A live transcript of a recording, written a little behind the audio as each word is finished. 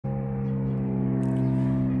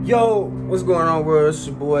Yo, what's going on, world? It's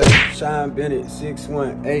your boy Shine Bennett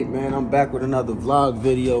 618, man. I'm back with another vlog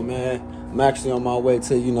video, man. I'm actually on my way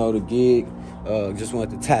to, the gig. Just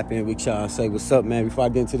wanted to tap in with y'all and say what's up, man. Before I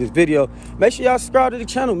get into this video, make sure y'all subscribe to the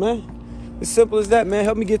channel, man. It's simple as that, man.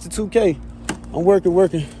 Help me get to 2K. I'm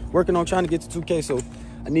working on trying to get to 2K, so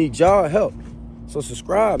I need y'all help. So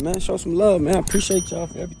subscribe, man. Show some love, man. I appreciate y'all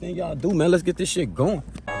for everything y'all do, man. Let's get this shit going.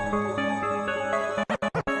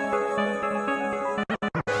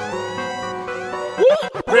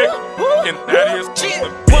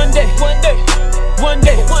 One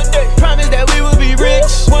day, promise that we will be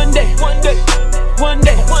rich. One day,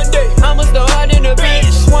 I'ma start hard in the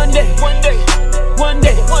bitch. One day,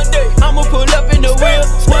 I'ma pull up in the wheel.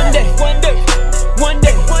 One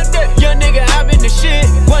day, young nigga, I've been the shit.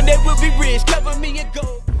 One day we'll be rich, cover me in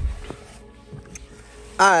gold.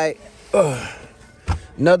 Alright,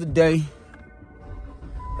 another day,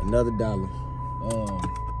 another dollar.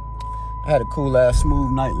 I had a cool ass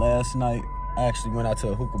smooth night last night. I actually went out to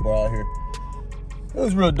a hookah bar out here. It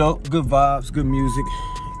was real dope, good vibes, good music.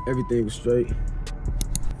 Everything was straight.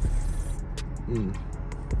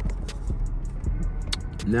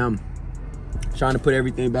 Now I'm trying to put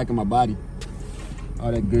everything back in my body.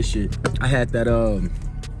 All that good shit. I had that, what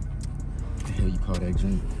the hell you call that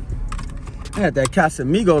drink? I had that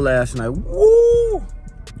Casamigo last night. Woo!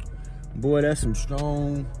 Boy, that's some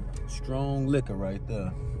strong liquor right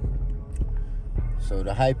there. So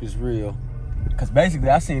the hype is real. Cause basically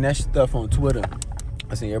I seen that stuff on Twitter.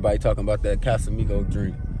 I seen everybody talking about that Casamigo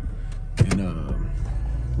drink. And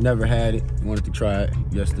never had it. Wanted to try it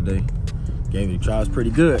yesterday. Gave it a try. It's pretty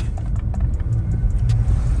good.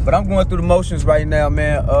 But I'm going through the motions right now,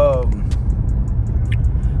 man.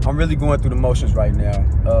 I'm really going through the motions right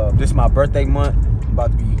now. This is my birthday month. I'm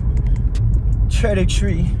about to be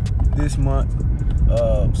trick-or-treat this month.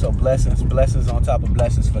 So blessings on top of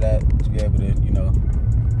blessings for that. To be able to,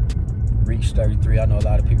 reach 33. I know a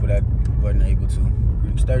lot of people that wasn't able to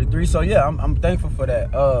reach 33. So yeah, I'm thankful for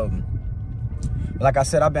that. Like I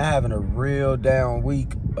said, I've been having a real down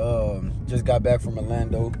week. Just got back from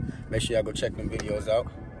Orlando. Make sure y'all go check them videos out.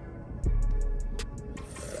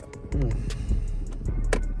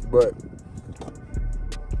 But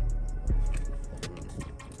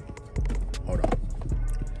hold on,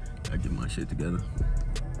 I get my shit together.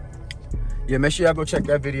 Yeah, make sure y'all go check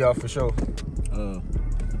that video out for sure.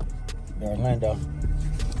 Orlando.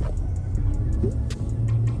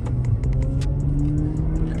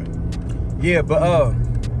 Okay. Yeah, but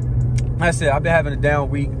like I said, I've been having a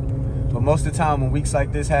down week. But most of the time when weeks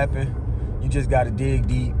like this happen, you just gotta dig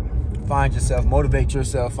deep, find yourself, motivate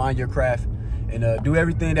yourself, find your craft, and do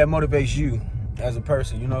everything that motivates you as a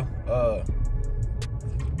person,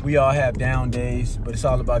 We all have down days, but it's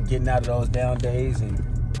all about getting out of those down days and,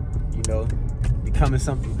 becoming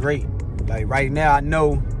something great. Like right now, I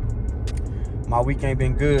know my week ain't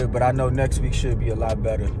been good, but I know next week should be a lot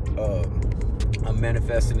better. I'm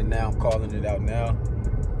manifesting it now. I'm calling it out now.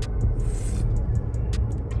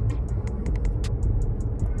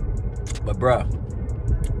 But bruh,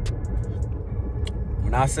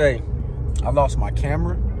 when I say I lost my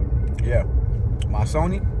camera, yeah, my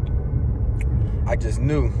Sony, I just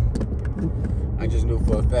knew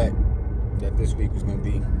for a fact that this week was gonna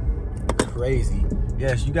be crazy.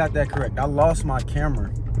 Yes, you got that correct. I lost my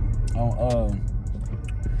camera on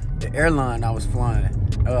the airline I was flying.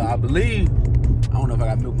 I don't know if I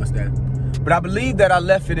got milk mustache, but I believe that I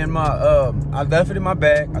left it in my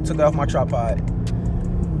bag. I took it off my tripod.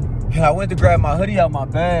 And I went to grab my hoodie out my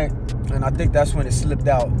bag, and I think that's when it slipped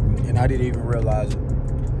out, and I didn't even realize it.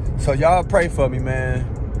 So y'all pray for me, man.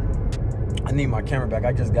 I need my camera back.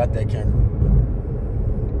 I just got that camera.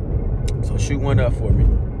 So shoot one up for me.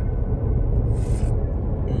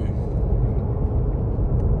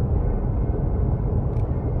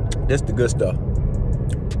 This the good stuff.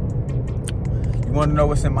 You want to know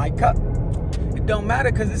what's in my cup? It don't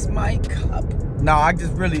matter because it's my cup. No, I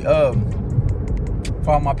just really, for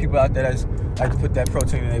all my people out there that like to put that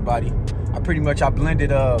protein in their body, I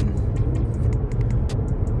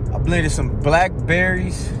blended some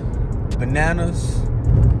blackberries, bananas,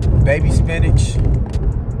 baby spinach,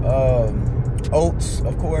 oats,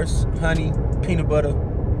 of course, honey, peanut butter,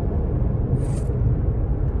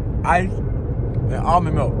 ice, and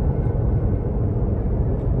almond milk.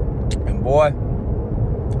 And boy,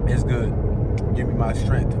 it's good. Give me my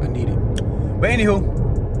strength. I need it. But anywho,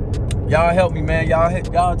 y'all help me, man. Y'all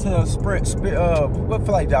tell what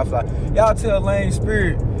flight y'all fly? Y'all tell Lane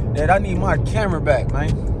Spirit that I need my camera back,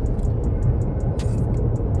 man.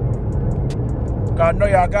 God know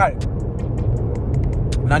y'all got it.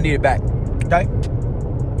 And I need it back. Okay?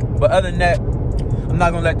 But other than that, I'm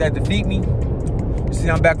not gonna let that defeat me. You see,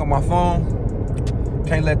 I'm back on my phone.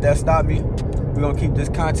 Can't let that stop me. We're gonna keep this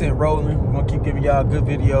content rolling. We're gonna keep giving y'all good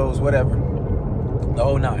videos, whatever. The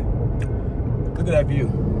whole night. Look at that view.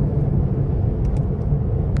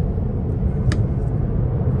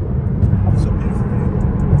 It's so beautiful, man.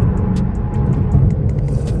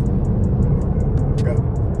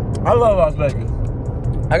 I love Las Vegas.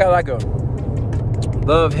 I got like a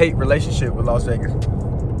love-hate relationship with Las Vegas.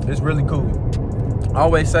 It's really cool. I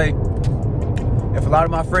always say, if a lot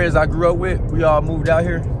of my friends I grew up with, we all moved out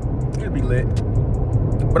here, it'd be lit.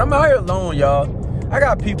 But I'm out here alone, y'all. I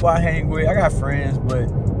got people I hang with, I got friends, but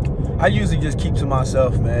I usually just keep to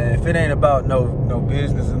myself, man. If it ain't about no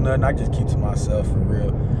business or nothing, I just keep to myself for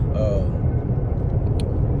real.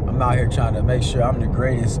 I'm out here trying to make sure I'm the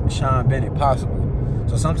greatest Sean Bennett possible.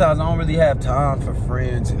 So sometimes I don't really have time for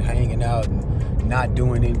friends and hanging out and not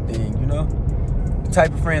doing anything, you know? The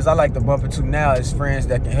type of friends I like to bump into now is friends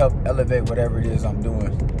that can help elevate whatever it is I'm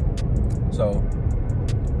doing. So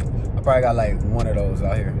I probably got like one of those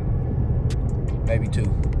out here. Maybe two.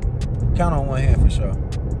 Count on one hand for sure.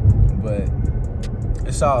 But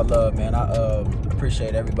it's all love, man. I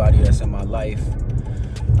appreciate everybody that's in my life.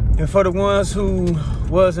 And for the ones who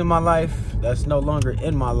was in my life, that's no longer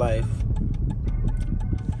in my life,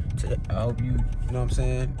 I hope you know what I'm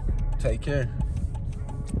saying, take care.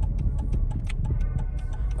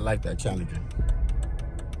 I like that challenger.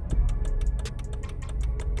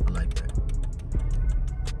 I like that.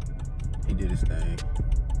 He did his thing.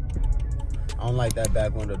 I don't like that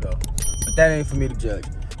back window though. But that ain't for me to judge.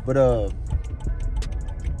 But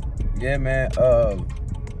yeah, man,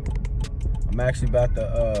 I'm actually about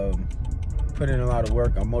to put in a lot of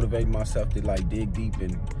work. I'm motivating myself to like dig deep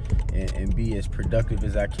and be as productive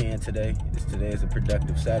as I can today. Today is a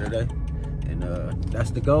productive Saturday. And that's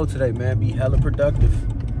the goal today, man. Be hella productive.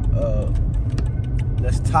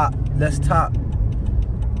 Let's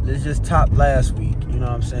just top last week. You know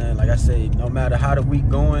what I'm saying? Like I say, no matter how the week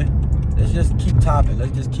going, let's just keep topping.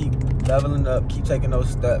 Let's just keep leveling up, keep taking those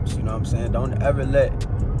steps. You know what I'm saying? Don't ever let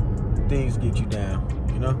things get you down,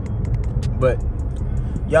 you know? But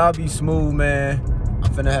y'all be smooth, man.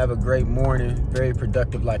 I'm finna have a great morning, very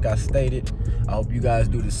productive like I stated. I hope you guys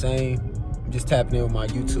do the same. I'm just tapping in with my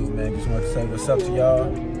YouTube, man. Just want to say what's up to y'all.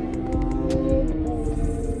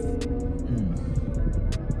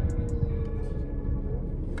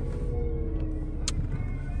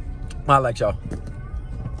 I like y'all.